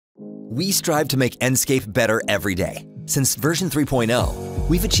We strive to make Enscape better every day. Since version 3.0,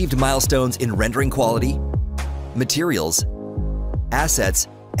 we've achieved milestones in rendering quality, materials, assets,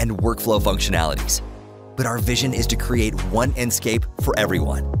 and workflow functionalities. But our vision is to create one Enscape for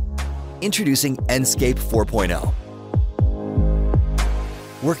everyone. Introducing Enscape 4.0.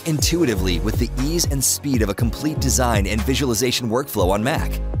 Work intuitively with the ease and speed of a complete design and visualization workflow on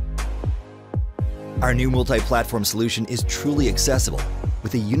Mac. Our new multi-platform solution is truly accessible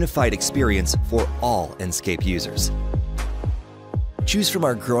with a unified experience for all Enscape users. Choose from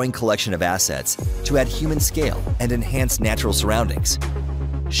our growing collection of assets to add human scale and enhance natural surroundings.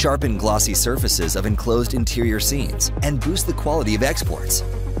 Sharpen glossy surfaces of enclosed interior scenes and boost the quality of exports.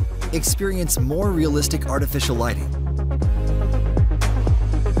 Experience more realistic artificial lighting.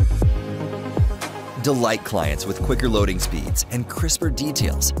 Delight clients with quicker loading speeds and crisper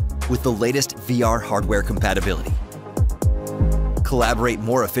details with the latest VR hardware compatibility. Collaborate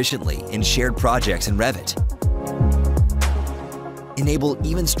more efficiently in shared projects in Revit. Enable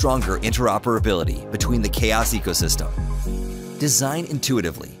even stronger interoperability between the Chaos ecosystem. Design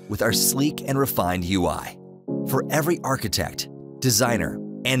intuitively with our sleek and refined UI for every architect, designer,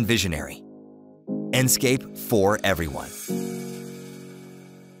 and visionary. Enscape for everyone.